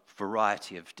from a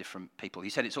variety of different people. He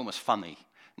said it's almost funny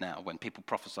now when people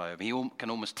prophesy over him. He can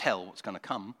almost tell what's going to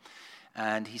come.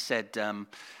 And he said,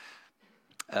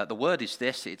 the word is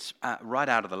this. It's right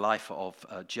out of the life of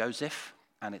Joseph.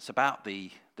 And it's about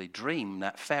the dream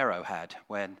that Pharaoh had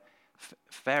when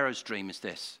Pharaoh's dream is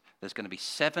this. There's going to be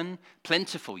 7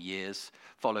 plentiful years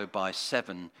followed by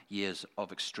 7 years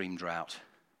of extreme drought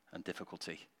and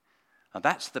difficulty. And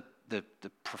that's the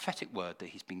prophetic word that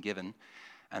he's been given.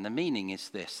 And the meaning is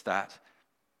this, that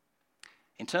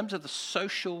in terms of the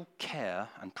social care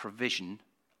and provision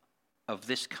of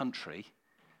this country,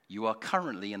 you are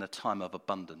currently in a time of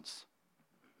abundance.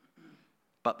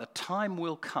 But the time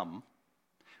will come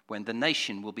when the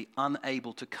nation will be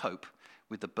unable to cope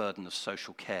with the burden of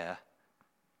social care.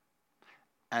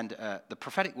 And the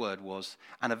prophetic word was,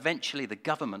 and eventually the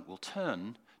government will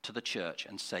turn to the church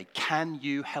and say, can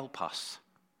you help us?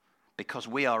 Because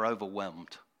we are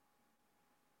overwhelmed.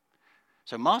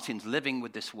 So Martin's living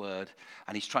with this word,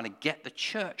 and he's trying to get the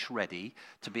church ready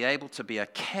to be able to be a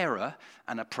carer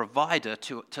and a provider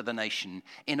to the nation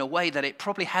in a way that it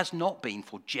probably has not been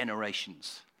for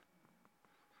generations.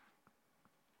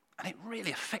 And it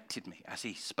really affected me as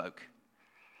he spoke.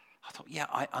 I thought, yeah,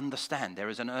 I understand. There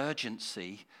is an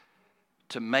urgency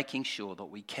to making sure that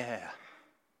we care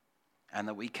and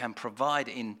that we can provide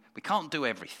we can't do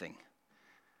everything,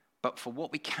 but for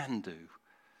what we can do,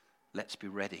 let's be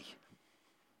ready.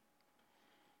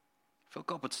 I feel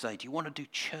God would say, do you want to do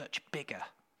church bigger?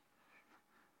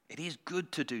 It is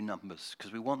good to do numbers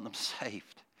because we want them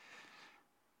saved.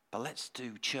 But let's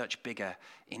do church bigger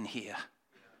in here.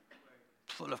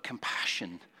 Full of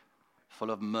compassion,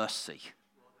 full of mercy,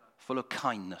 full of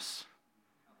kindness.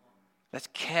 Let's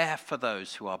care for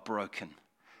those who are broken,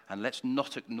 and let's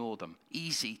not ignore them.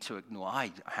 Easy to ignore.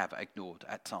 I have ignored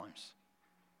at times.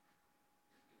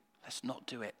 Let's not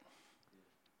do it.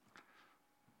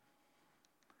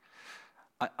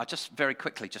 I just very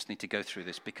quickly just need to go through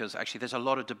this because actually there's a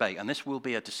lot of debate, and this will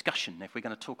be a discussion. If we're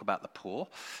going to talk about the poor,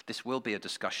 this will be a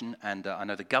discussion, and I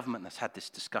know the government has had this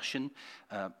discussion.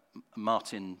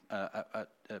 Martin at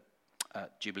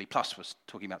Jubilee Plus was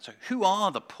talking about, so who are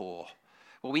the poor?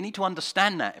 Well, we need to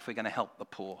understand that if we're going to help the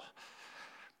poor.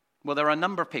 Well, there are a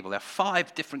number of people. There are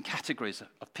 5 different categories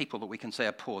of people that we can say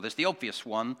are poor. There's the obvious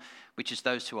one, which is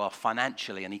those who are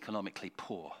financially and economically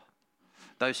poor.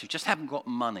 Those who just haven't got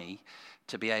money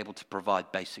to be able to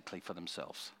provide basically for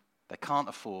themselves. They can't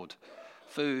afford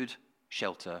food,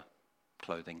 shelter,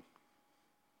 clothing.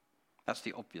 That's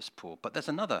the obvious poor. But there's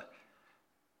another.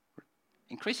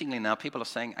 Increasingly now, people are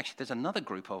saying, actually, there's another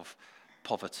group of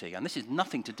poverty. And this is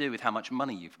nothing to do with how much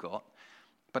money you've got,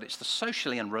 but it's the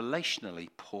socially and relationally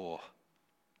poor.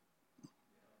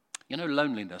 You know,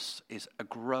 loneliness is a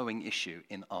growing issue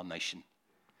in our nation.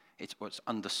 It's what's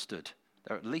understood.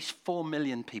 There are at least 4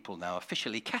 million people now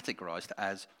officially categorized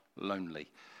as lonely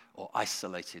or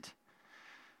isolated.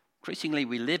 Increasingly,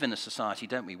 we live in a society,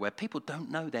 don't we, where people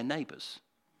don't know their neighbors.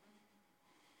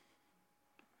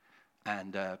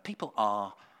 And people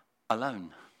are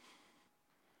alone.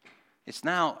 It's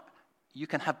now, you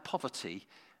can have poverty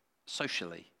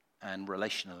socially and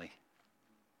relationally.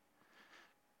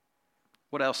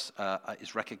 What else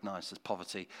is recognized as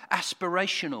poverty?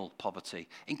 Aspirational poverty.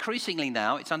 Increasingly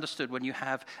now, it's understood when you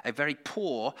have a very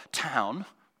poor town.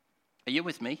 Are you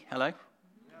with me? Hello? Yeah.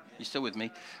 You still with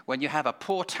me? When you have a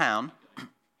poor town,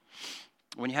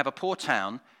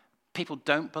 people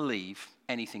don't believe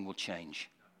anything will change.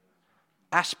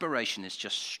 Aspiration is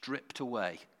just stripped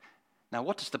away. Now,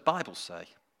 what does the Bible say?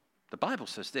 The Bible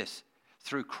says this: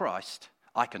 through Christ,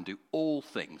 I can do all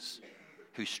things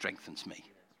who strengthens me.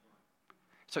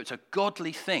 So it's a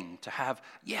godly thing to have,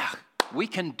 we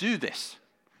can do this,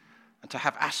 and to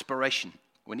have aspiration.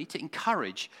 We need to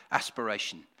encourage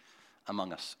aspiration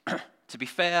among us. To be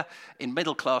fair, in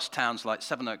middle-class towns like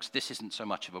Sevenoaks, this isn't so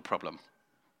much of a problem,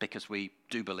 because we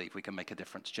do believe we can make a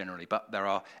difference generally. But there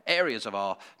are areas of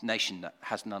our nation that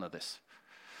has none of this.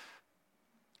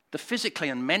 The physically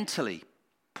and mentally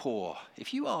poor,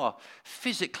 if you are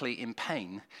physically in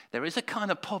pain, there is a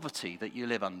kind of poverty that you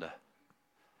live under,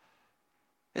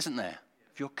 isn't there?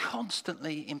 If you're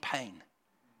constantly in pain,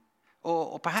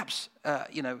 or perhaps,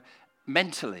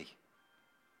 mentally,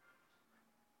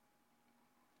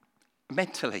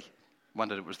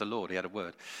 wondered it was the Lord, he had a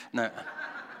word. No.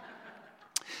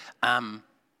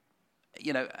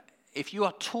 If you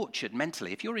are tortured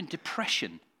mentally, if you're in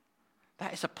depression,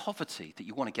 that is a poverty that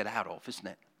you want to get out of, isn't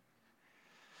it?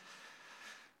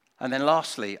 And then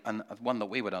lastly, and one that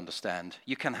we would understand,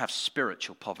 you can have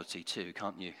spiritual poverty too,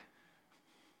 can't you?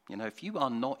 If you are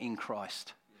not in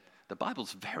Christ, the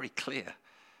Bible's very clear.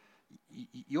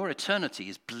 Your eternity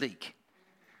is bleak.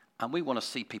 And we want to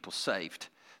see people saved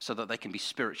so that they can be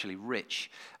spiritually rich,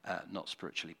 not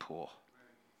spiritually poor.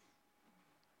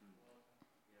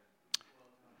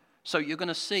 So you're going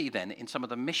to see then in some of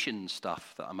the mission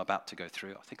stuff that I'm about to go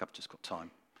through, I think I've just got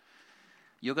time,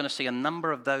 you're going to see a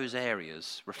number of those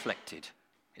areas reflected.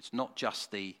 It's not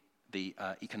just the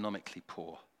economically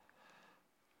poor.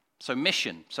 So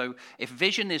mission. So if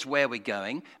vision is where we're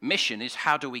going, mission is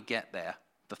how do we get there,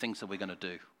 the things that we're going to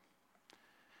do.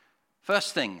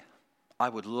 First thing I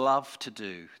would love to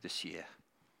do this year,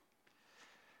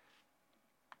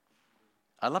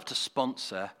 I'd love to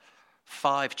sponsor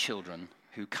 5 children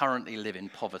who currently live in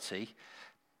poverty,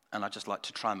 and I'd just like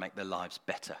to try and make their lives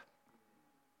better.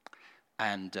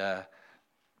 And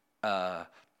I'd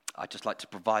just like to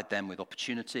provide them with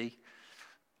opportunity.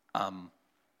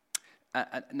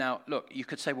 Now, look, you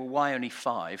could say, well, why only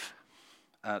 5?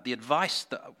 The advice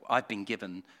that I've been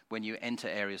given when you enter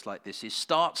areas like this is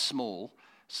start small,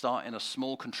 start in a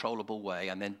small, controllable way,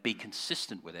 and then be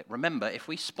consistent with it. Remember, if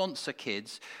we sponsor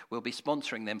kids, we'll be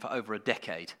sponsoring them for over a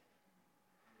decade.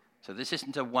 So this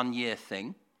isn't a one-year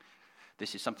thing.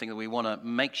 This is something that we want to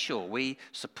make sure we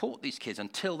support these kids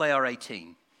until they are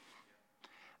 18.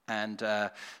 And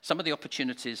some of the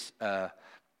opportunities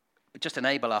just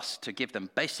enable us to give them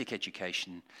basic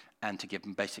education and to give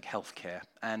them basic health care.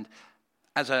 And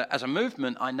as a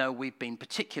movement, I know we've been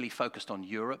particularly focused on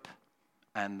Europe.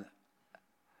 And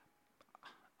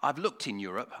I've looked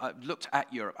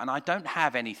at Europe, and I don't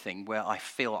have anything where I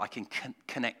feel I can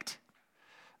connect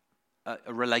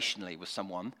relationally with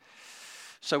someone.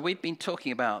 So we've been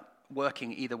talking about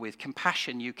working either with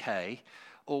Compassion UK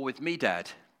or with Medad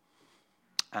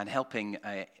and helping,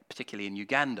 particularly in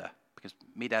Uganda, because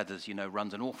Medad, as you know,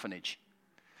 runs an orphanage.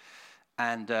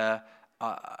 And I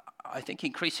think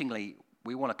increasingly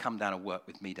we want to come down and work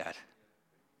with Medad.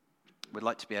 We'd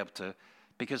like to be able to,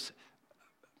 because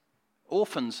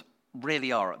orphans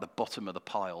really are at the bottom of the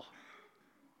pile.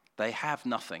 They have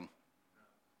nothing.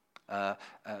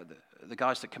 The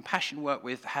guys that Compassion work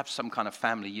with have some kind of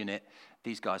family unit.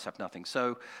 These guys have nothing.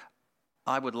 So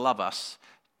I would love us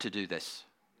to do this.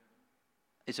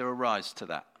 Is there a rise to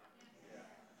that?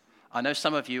 I know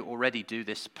some of you already do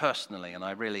this personally, and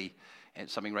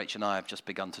it's something Rach and I have just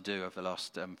begun to do over the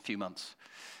last few months.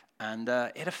 And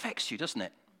it affects you, doesn't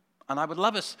it? And I would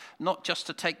love us not just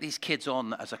to take these kids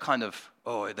on as a kind of,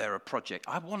 they're a project.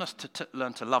 I want us to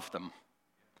learn to love them.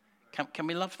 Can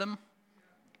we love them?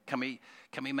 Can we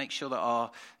make sure that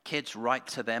our kids write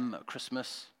to them at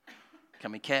Christmas?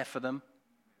 Can we care for them?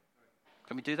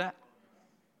 Can we do that?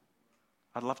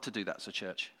 I'd love to do that as a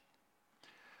church.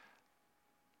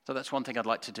 So that's one thing I'd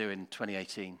like to do in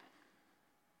 2018.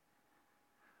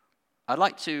 I'd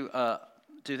like to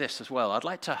do this as well. I'd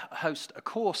like to host a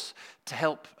course to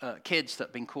help kids that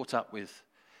have been caught up with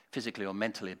physically or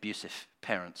mentally abusive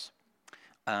parents.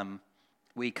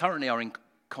 We currently are in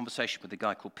conversation with a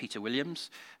guy called Peter Williams,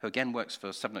 who again works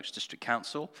for Sevenoaks District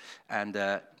Council, and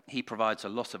he provides a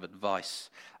lot of advice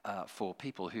for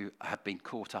people who have been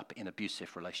caught up in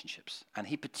abusive relationships. And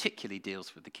he particularly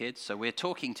deals with the kids. So we're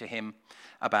talking to him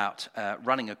about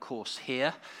running a course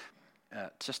here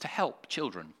just to help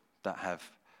children that have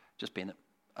just been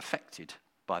affected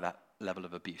by that level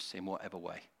of abuse in whatever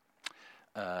way.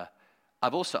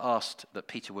 I've also asked that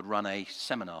Peter would run a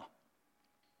seminar.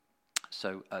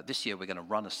 So this year we're going to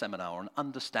run a seminar on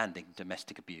understanding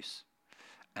domestic abuse.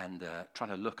 and trying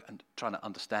to look and trying to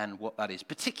understand what that is,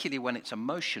 particularly when it's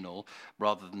emotional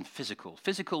rather than physical.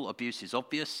 Physical abuse is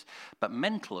obvious, but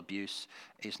mental abuse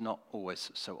is not always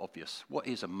so obvious. What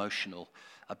is emotional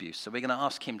abuse? So we're going to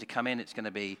ask him to come in. It's going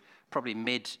to be probably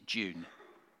mid-June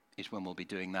is when we'll be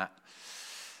doing that.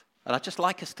 And I'd just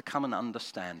like us to come and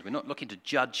understand. We're not looking to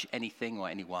judge anything or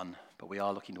anyone, but we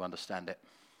are looking to understand it.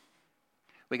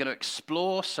 We're going to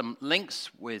explore some links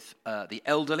with the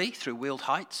elderly through Weald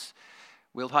Heights.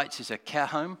 Weald Heights is a care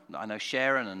home that I know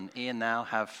Sharon and Ian now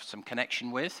have some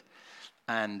connection with.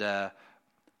 And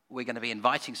we're going to be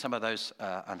inviting some of those,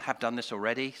 and have done this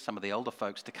already, some of the older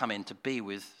folks to come in to be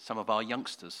with some of our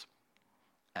youngsters.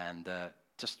 And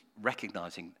just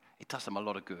recognizing it does them a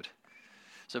lot of good.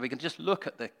 So we can just look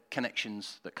at the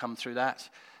connections that come through that.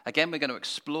 Again, we're going to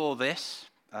explore this.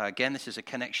 Again, this is a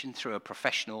connection through a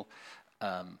professional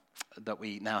that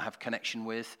we now have connection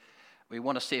with. We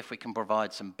want to see if we can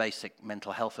provide some basic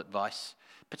mental health advice,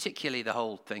 particularly the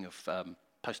whole thing of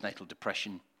postnatal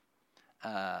depression.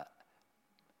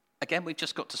 Again, we've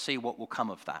just got to see what will come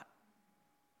of that.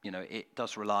 You know, it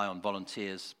does rely on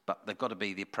volunteers, but they've got to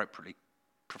be the appropriately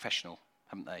professional,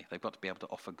 haven't they? They've got to be able to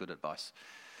offer good advice.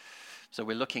 So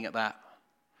we're looking at that.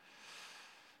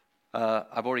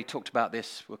 I've already talked about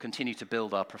this. We'll continue to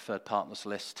build our preferred partners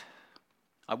list.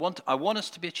 I want us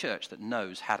to be a church that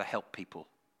knows how to help people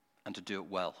and to do it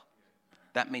well.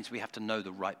 That means we have to know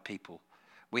the right people.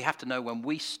 We have to know when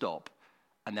we stop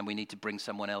and then we need to bring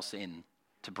someone else in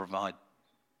to provide,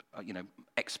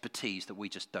 expertise that we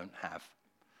just don't have.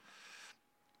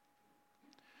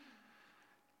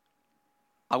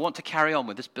 I want to carry on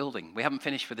with this building. We haven't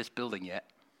finished with this building yet.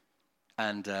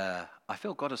 And I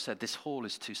feel God has said this hall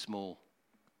is too small.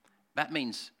 That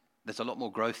means there's a lot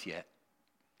more growth yet.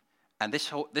 And this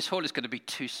hall is going to be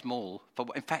too small.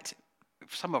 In fact,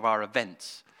 some of our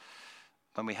events,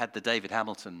 when we had the David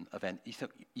Hamilton event, you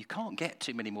thought, you can't get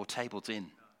too many more tables in.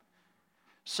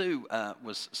 Sue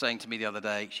was saying to me the other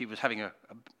day, she was having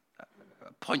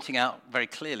pointing out very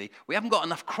clearly, we haven't got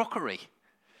enough crockery.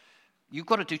 You've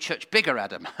got to do church bigger,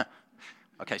 Adam.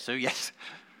 Okay, Sue, yes.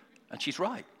 And she's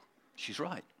right. She's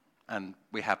right. And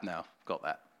we have now got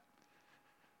that.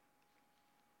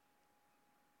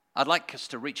 I'd like us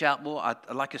to reach out more.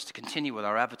 I'd like us to continue with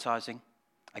our advertising.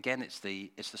 Again, it's the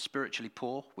spiritually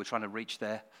poor. We're trying to reach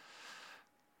there.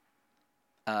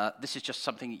 This is just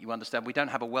something that you understand. We don't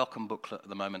have a welcome booklet at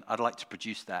the moment. I'd like to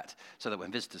produce that so that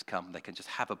when visitors come, they can just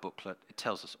have a booklet. It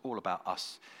tells us all about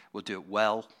us. We'll do it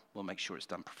well. We'll make sure it's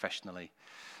done professionally.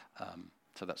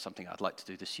 So that's something I'd like to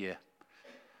do this year.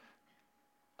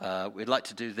 We'd like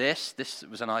to do this. This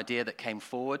was an idea that came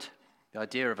forward, the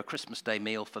idea of a Christmas Day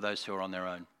meal for those who are on their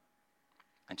own.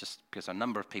 And just because a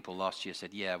number of people last year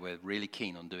said, yeah, we're really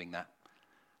keen on doing that.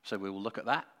 So we will look at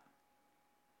that.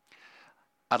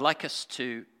 I'd like us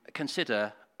to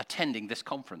consider attending this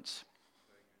conference.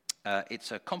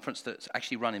 It's a conference that's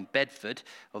actually run in Bedford,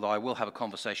 although I will have a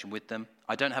conversation with them.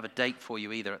 I don't have a date for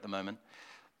you either at the moment.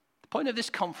 The point of this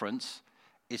conference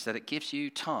is that it gives you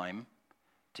time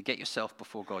to get yourself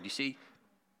before God. You see,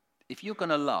 if you're going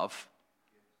to love,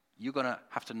 you're going to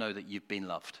have to know that you've been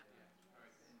loved.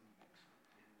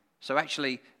 So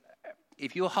actually,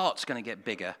 if your heart's going to get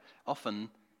bigger, often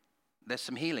there's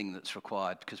some healing that's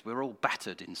required because we're all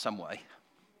battered in some way,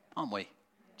 aren't we?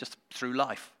 Just through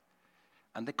life.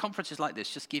 And the conferences like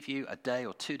this just give you a day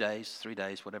or 2 days, 3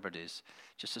 days, whatever it is,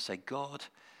 just to say, God,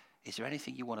 is there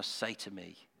anything you want to say to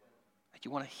me? Do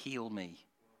you want to heal me?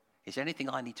 Is there anything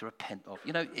I need to repent of?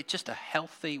 You know, it's just a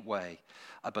healthy way,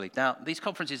 I believe. Now, these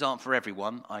conferences aren't for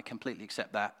everyone. I completely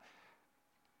accept that.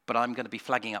 But I'm going to be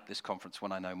flagging up this conference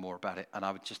when I know more about it. And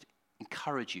I would just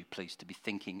encourage you, please, to be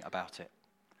thinking about it.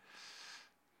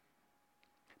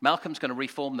 Malcolm's going to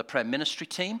reform the prayer ministry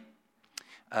team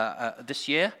this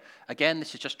year. Again,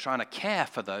 this is just trying to care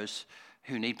for those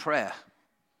who need prayer.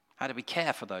 How do we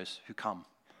care for those who come?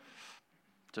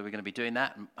 So we're going to be doing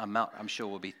that. I'm sure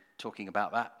we'll be talking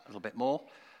about that a little bit more.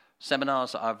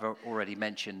 Seminars that I've already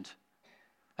mentioned.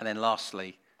 And then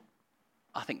lastly,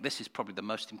 I think this is probably the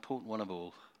most important one of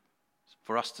all,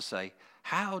 for us to say,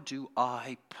 how do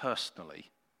I personally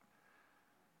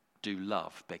do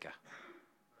love bigger?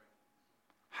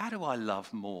 How do I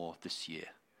love more this year?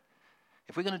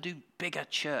 If we're going to do bigger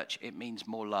church, it means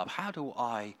more love. How do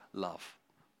I love?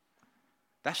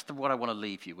 That's what I want to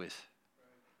leave you with.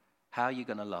 How are you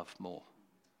going to love more?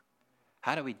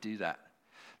 How do we do that?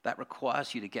 That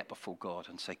requires you to get before God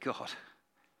and say, God,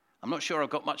 I'm not sure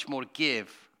I've got much more to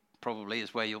give, probably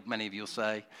is where many of you will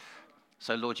say.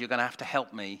 So, Lord, you're going to have to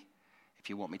help me if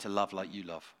you want me to love like you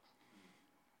love.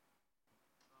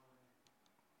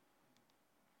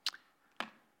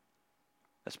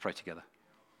 Let's pray together.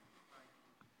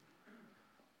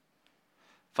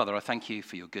 Father, I thank you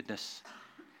for your goodness,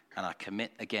 and I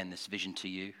commit again this vision to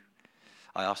you.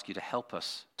 I ask you to help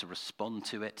us to respond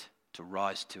to it, to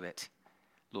rise to it.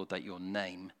 Lord, that your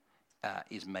name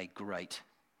is made great,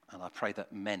 and I pray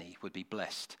that many would be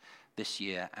blessed this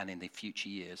year and in the future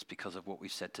years because of what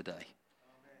we've said today. Amen.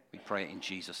 We pray it in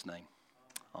Jesus' name.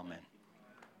 Amen.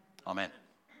 Amen.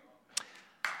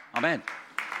 Amen.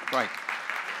 Great.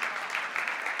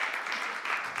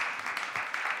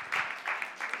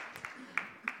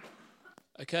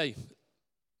 Okay,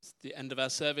 it's the end of our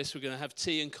service. We're going to have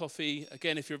tea and coffee.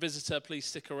 Again, if you're a visitor, please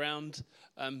stick around.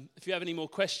 If you have any more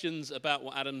questions about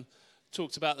what Adam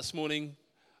talked about this morning,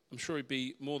 I'm sure he'd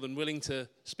be more than willing to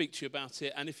speak to you about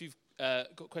it. And if you've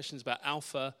got questions about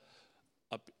Alpha,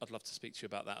 I'd love to speak to you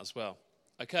about that as well.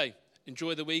 Okay,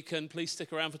 enjoy the week and please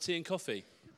stick around for tea and coffee.